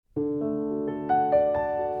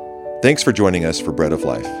Thanks for joining us for Bread of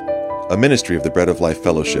Life, a ministry of the Bread of Life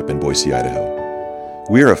Fellowship in Boise, Idaho.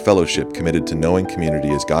 We are a fellowship committed to knowing community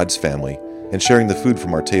as God's family and sharing the food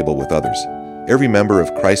from our table with others. Every member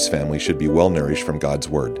of Christ's family should be well-nourished from God's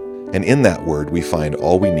Word, and in that Word we find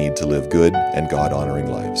all we need to live good and God-honoring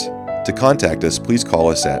lives. To contact us, please call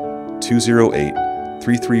us at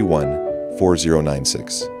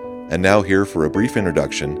 208-331-4096. And now here for a brief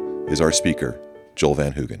introduction is our speaker, Joel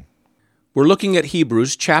Van Hoogen. We're looking at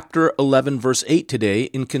Hebrews chapter 11, verse 8 today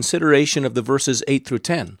in consideration of the verses 8 through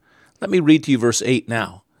 10. Let me read to you verse 8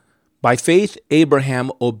 now. By faith,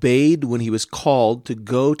 Abraham obeyed when he was called to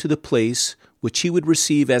go to the place which he would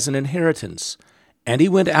receive as an inheritance, and he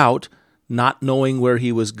went out, not knowing where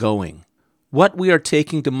he was going. What we are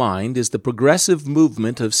taking to mind is the progressive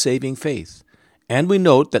movement of saving faith, and we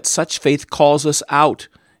note that such faith calls us out.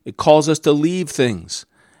 It calls us to leave things.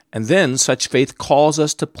 And then such faith calls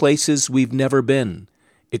us to places we've never been.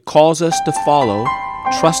 It calls us to follow,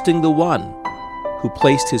 trusting the one who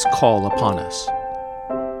placed his call upon us.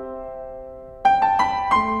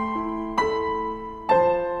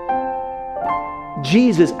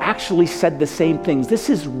 Jesus actually said the same things. This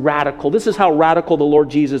is radical. This is how radical the Lord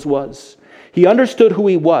Jesus was. He understood who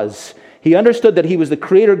he was. He understood that he was the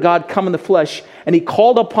Creator God come in the flesh, and he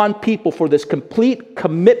called upon people for this complete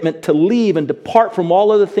commitment to leave and depart from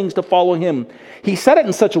all other things to follow him. He said it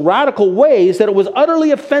in such radical ways that it was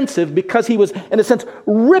utterly offensive because he was, in a sense,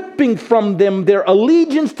 ripping from them their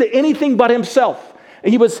allegiance to anything but himself.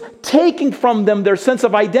 He was taking from them their sense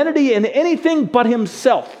of identity in anything but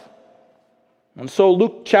himself. And so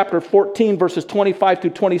Luke chapter 14, verses 25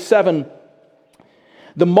 through 27,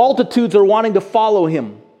 the multitudes are wanting to follow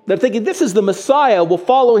him. They're thinking, this is the Messiah. We'll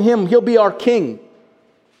follow him. He'll be our king.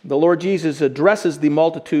 The Lord Jesus addresses the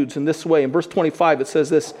multitudes in this way. In verse 25, it says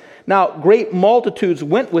this, Now great multitudes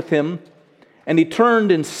went with him, and he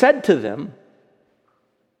turned and said to them,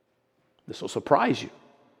 this will surprise you.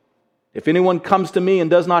 If anyone comes to me and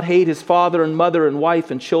does not hate his father and mother and wife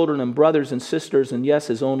and children and brothers and sisters, and yes,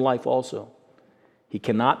 his own life also, he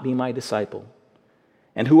cannot be my disciple.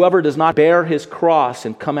 And whoever does not bear his cross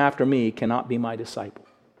and come after me cannot be my disciple.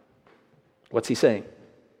 What's he saying?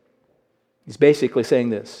 He's basically saying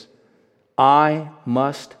this. I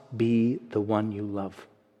must be the one you love.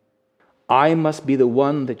 I must be the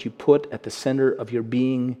one that you put at the center of your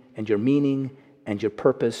being and your meaning and your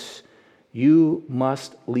purpose. You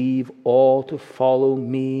must leave all to follow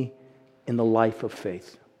me in the life of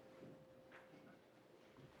faith.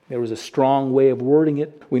 There was a strong way of wording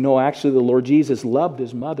it. We know actually the Lord Jesus loved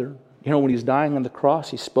his mother. You know, when he was dying on the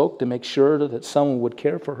cross, he spoke to make sure that someone would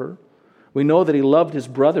care for her. We know that he loved his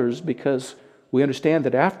brothers because we understand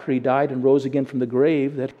that after he died and rose again from the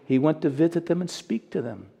grave, that he went to visit them and speak to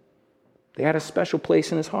them. They had a special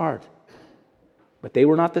place in his heart. But they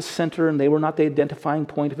were not the center and they were not the identifying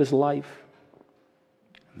point of his life.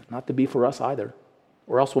 Not to be for us either,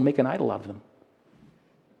 or else we'll make an idol out of them.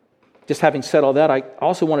 Just having said all that, I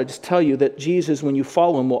also want to just tell you that Jesus, when you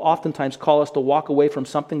follow him, will oftentimes call us to walk away from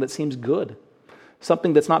something that seems good,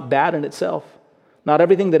 something that's not bad in itself. Not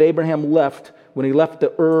everything that Abraham left when he left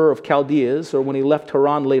the Ur of Chaldeans or when he left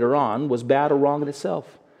Haran later on was bad or wrong in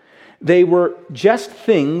itself. They were just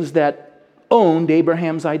things that owned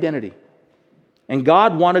Abraham's identity. And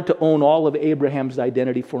God wanted to own all of Abraham's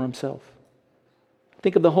identity for himself.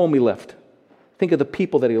 Think of the home he left. Think of the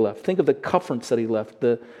people that he left. Think of the comforts that he left.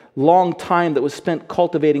 The long time that was spent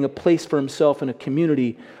cultivating a place for himself in a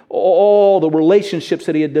community. All the relationships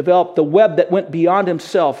that he had developed. The web that went beyond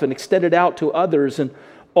himself and extended out to others. And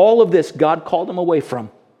all of this God called him away from.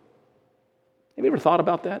 Have you ever thought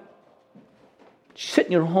about that? Sit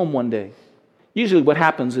in your home one day. Usually what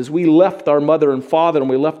happens is we left our mother and father and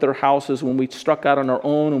we left their houses when we struck out on our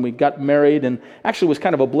own and we got married, and actually it was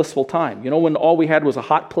kind of a blissful time. You know, when all we had was a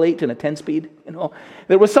hot plate and a 10-speed, you know.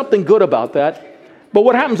 There was something good about that. But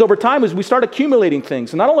what happens over time is we start accumulating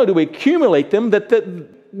things. And not only do we accumulate them,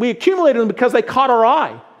 we accumulated them because they caught our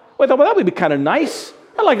eye. Well, I thought, well, that would be kind of nice.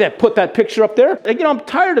 I'd like to put that picture up there. You know, I'm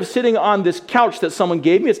tired of sitting on this couch that someone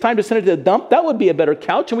gave me. It's time to send it to the dump. That would be a better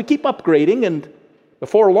couch. And we keep upgrading, and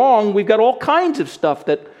before long, we've got all kinds of stuff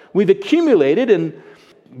that we've accumulated, and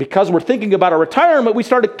because we're thinking about our retirement, we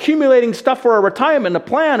start accumulating stuff for our retirement, a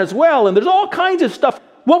plan as well, and there's all kinds of stuff.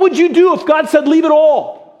 What would you do if God said, leave it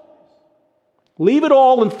all? Leave it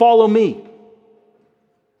all and follow me.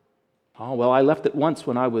 Oh, well, I left it once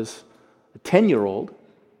when I was a 10-year-old.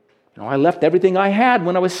 You know, I left everything I had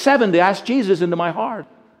when I was 7 to ask Jesus into my heart.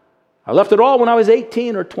 I left it all when I was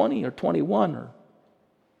 18 or 20 or 21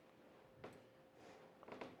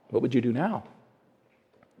 What would you do now?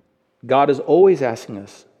 God is always asking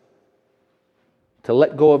us to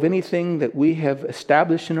let go of anything that we have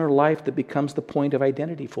established in our life that becomes the point of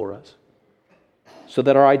identity for us, so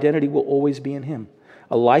that our identity will always be in Him.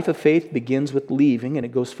 A life of faith begins with leaving, and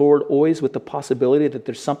it goes forward always with the possibility that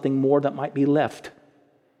there's something more that might be left.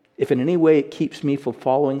 If in any way it keeps me from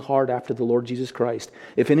following hard after the Lord Jesus Christ,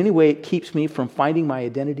 if in any way it keeps me from finding my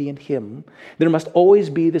identity in Him, there must always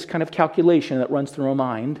be this kind of calculation that runs through our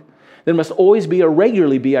mind. There must always be, or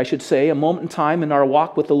regularly be, I should say, a moment in time in our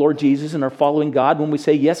walk with the Lord Jesus and our following God when we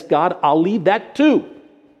say, yes, God, I'll leave that too.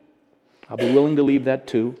 I'll be willing to leave that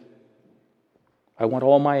too. I want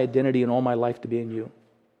all my identity and all my life to be in You.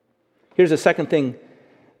 Here's the second thing.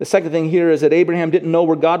 The second thing here is that Abraham didn't know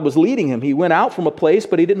where God was leading him. He went out from a place,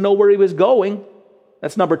 but he didn't know where he was going.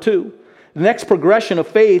 That's number two. The next progression of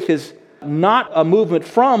faith is not a movement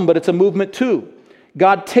from, but it's a movement to.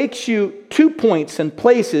 God takes you to points and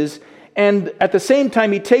places, and at the same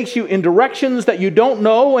time, He takes you in directions that you don't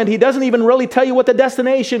know, and He doesn't even really tell you what the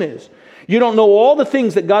destination is. You don't know all the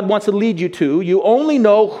things that God wants to lead you to. You only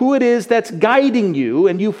know who it is that's guiding you,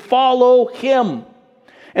 and you follow Him.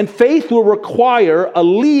 And faith will require a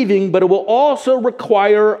leaving, but it will also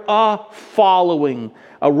require a following,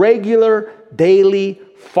 a regular, daily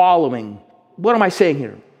following. What am I saying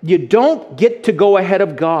here? You don't get to go ahead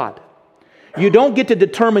of God. You don't get to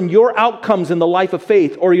determine your outcomes in the life of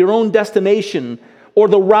faith or your own destination or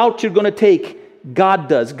the route you're going to take. God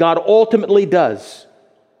does. God ultimately does.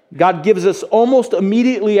 God gives us almost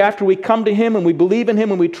immediately after we come to Him and we believe in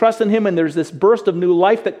Him and we trust in Him and there's this burst of new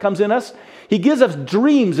life that comes in us. He gives us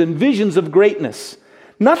dreams and visions of greatness.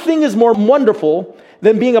 Nothing is more wonderful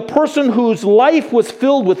than being a person whose life was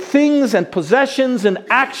filled with things and possessions and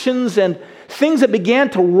actions and things that began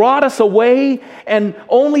to rot us away and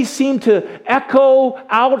only seemed to echo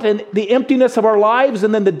out in the emptiness of our lives.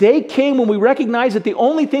 And then the day came when we recognized that the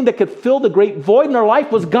only thing that could fill the great void in our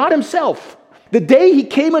life was God Himself. The day He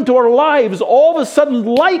came into our lives, all of a sudden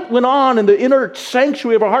light went on in the inner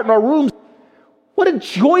sanctuary of our heart and our rooms. What a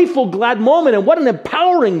joyful, glad moment, and what an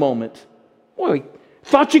empowering moment. Boy,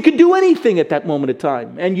 thought you could do anything at that moment of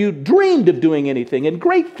time, and you dreamed of doing anything and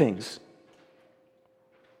great things.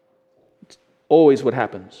 It's always what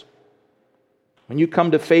happens. When you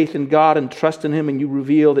come to faith in God and trust in Him and you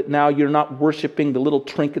reveal that now you're not worshiping the little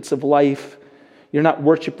trinkets of life, you're not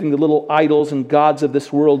worshiping the little idols and gods of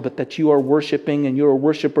this world, but that you are worshiping and you're a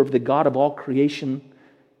worshiper of the God of all creation,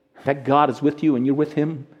 that God is with you and you're with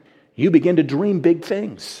Him, you begin to dream big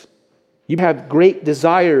things. You have great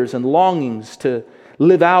desires and longings to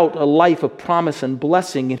live out a life of promise and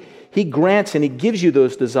blessing. And He grants and He gives you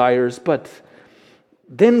those desires, but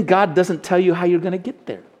then God doesn't tell you how you're going to get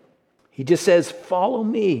there. He just says, follow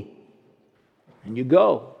me. And you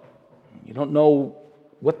go. You don't know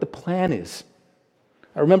what the plan is.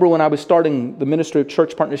 I remember when I was starting the ministry of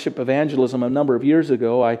church partnership evangelism a number of years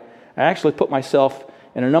ago, I actually put myself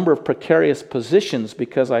in a number of precarious positions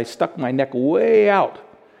because I stuck my neck way out.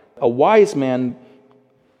 A wise man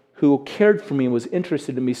who cared for me and was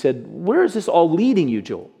interested in me said, where is this all leading you,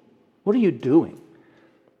 Joel? What are you doing?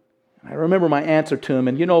 I remember my answer to him,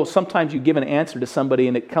 and sometimes you give an answer to somebody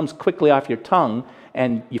and it comes quickly off your tongue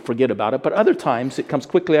and you forget about it, but other times it comes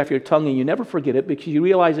quickly off your tongue and you never forget it because you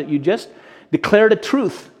realize that you just declared a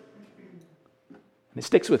truth and it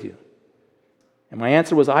sticks with you. And my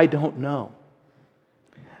answer was, I don't know.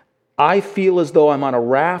 I feel as though I'm on a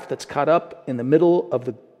raft that's caught up in the middle of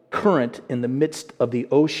the current in the midst of the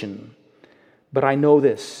ocean, but I know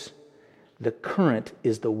this, the current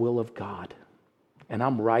is the will of God. And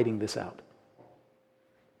I'm riding this out.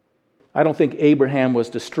 I don't think Abraham was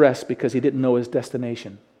distressed because he didn't know his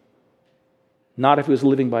destination. Not if he was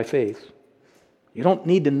living by faith. You don't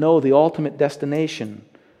need to know the ultimate destination.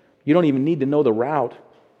 You don't even need to know the route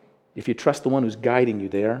if you trust the one who's guiding you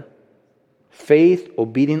there. Faith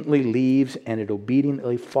obediently leaves and it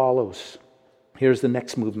obediently follows. Here's the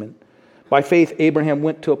next movement. By faith, Abraham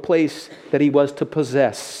went to a place that he was to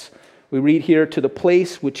possess. We read here, to the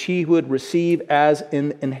place which he would receive as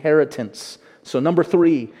an inheritance. So number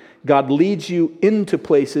 3, God leads you into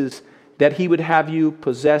places that He would have you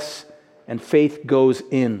possess, and faith goes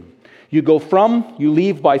in. You go from, you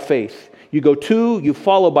leave by faith. You go to, you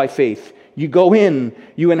follow by faith. You go in,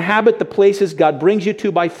 you inhabit the places God brings you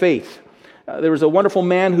to by faith. There was a wonderful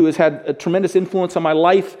man who has had a tremendous influence on my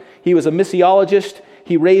life. He was a missiologist.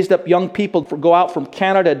 He raised up young people to go out from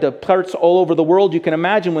Canada to parts all over the world. You can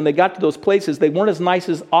imagine when they got to those places, they weren't as nice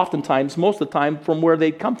as oftentimes, most of the time, from where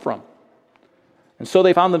they'd come from. And so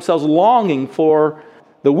they found themselves longing for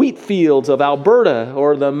the wheat fields of Alberta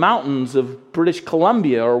or the mountains of British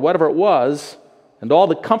Columbia or whatever it was. and all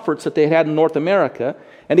the comforts that they had in North America.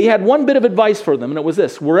 And he had one bit of advice for them, and it was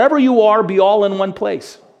this: wherever you are, be all in one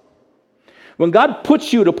place. When God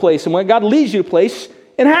puts you to a place, and when God leads you to a place,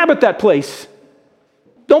 inhabit that place.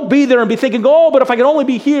 Don't be there and be thinking, oh, but if I could only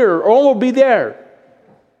be here or only be there.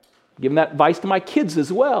 I'm giving that advice to my kids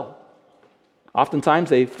as well. Oftentimes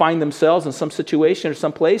they find themselves in some situation or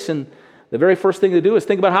some place, and the very first thing they do is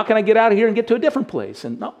think about, how can I get out of here and get to a different place?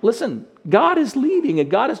 And no, listen, God is leading and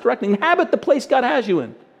God is directing. Inhabit the place God has you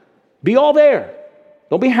in. Be all there.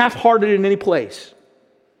 Don't be half-hearted in any place.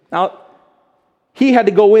 Now, he had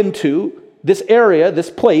to go into this area, this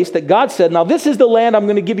place that God said, now this is the land I'm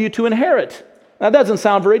going to give you to inherit. Now, that doesn't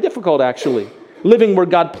sound very difficult, actually, living where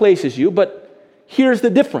God places you, but here's the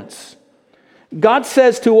difference. God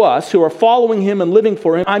says to us who are following him and living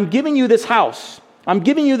for him, I'm giving you this house. I'm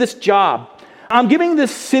giving you this job. I'm giving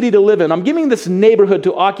this city to live in. I'm giving this neighborhood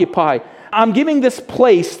to occupy. I'm giving this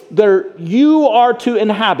place that you are to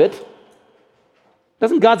inhabit.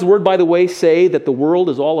 Doesn't God's word, by the way, say that the world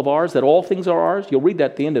is all of ours, that all things are ours? You'll read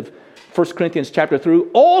that at the end of 1 Corinthians chapter 3.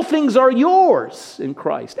 All things are yours in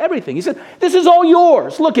Christ. Everything. He said, this is all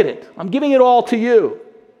yours. Look at it. I'm giving it all to you.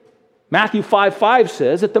 Matthew 5:5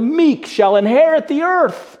 says that the meek shall inherit the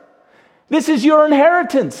earth. This is your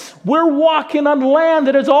inheritance. We're walking on land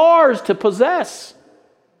that is ours to possess.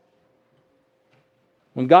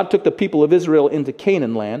 When God took the people of Israel into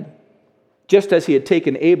Canaan land, just as he had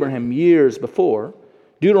taken Abraham years before,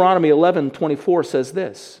 Deuteronomy 11:24 says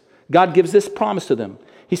this. God gives this promise to them.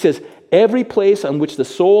 He says, every place on which the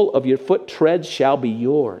sole of your foot treads shall be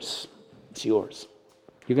yours. It's yours.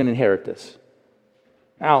 You're going to inherit this.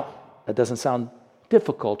 Now, that doesn't sound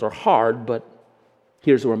difficult or hard, but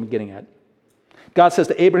here's where I'm getting at. God says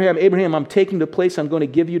to Abraham, Abraham, I'm taking the place I'm going to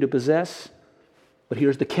give you to possess. But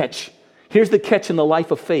here's the catch. Here's the catch in the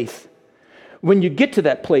life of faith. When you get to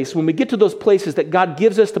that place, when we get to those places that God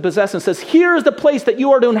gives us to possess and says, here's the place that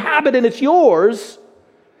you are to inhabit and it's yours,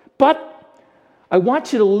 but I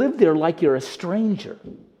want you to live there like you're a stranger.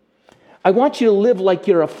 I want you to live like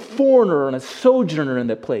you're a foreigner and a sojourner in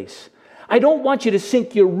that place. I don't want you to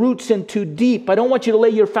sink your roots in too deep. I don't want you to lay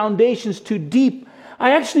your foundations too deep.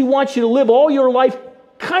 I actually want you to live all your life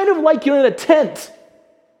kind of like you're in a tent,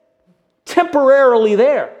 temporarily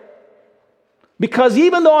there. Because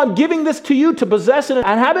even though I'm giving this to you to possess and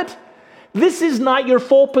inhabit, this is not your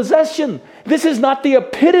full possession. This is not the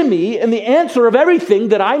epitome and the answer of everything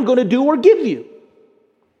that I'm going to do or give you.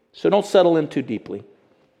 So don't settle in too deeply.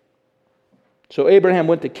 So Abraham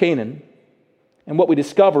went to Canaan, and what we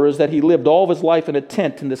discover is that he lived all of his life in a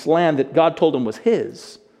tent in this land that God told him was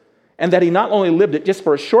his. And that he not only lived it just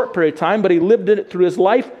for a short period of time, but he lived it through his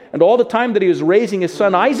life and all the time that he was raising his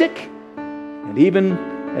son Isaac, and even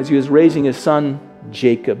as he was raising his son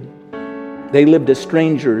Jacob. They lived as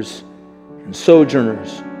strangers and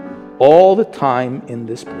sojourners all the time in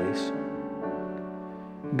this place.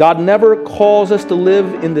 God never calls us to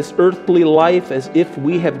live in this earthly life as if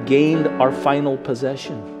we have gained our final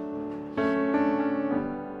possession.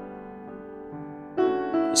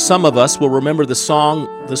 Some of us will remember the song,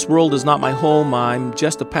 "This world is not my home, I'm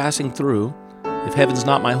just a passing through. If heaven's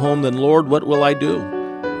not my home, then Lord, what will I do?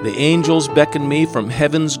 The angels beckon me from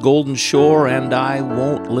heaven's golden shore, and I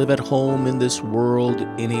won't live at home in this world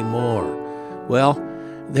anymore." Well,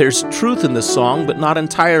 there's truth in this song, but not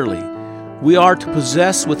entirely. We are to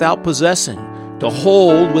possess without possessing, to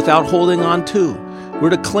hold without holding on to.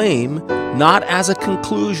 We're to claim not as a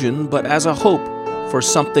conclusion, but as a hope for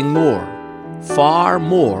something more, far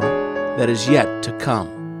more that is yet to come.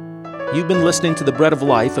 You've been listening to The Bread of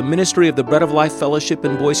Life, a ministry of the Bread of Life Fellowship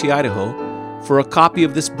in Boise, Idaho. For a copy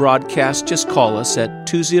of this broadcast, just call us at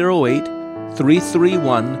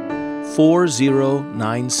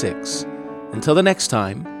 208-331-4096. Until the next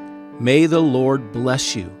time, may the Lord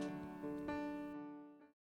bless you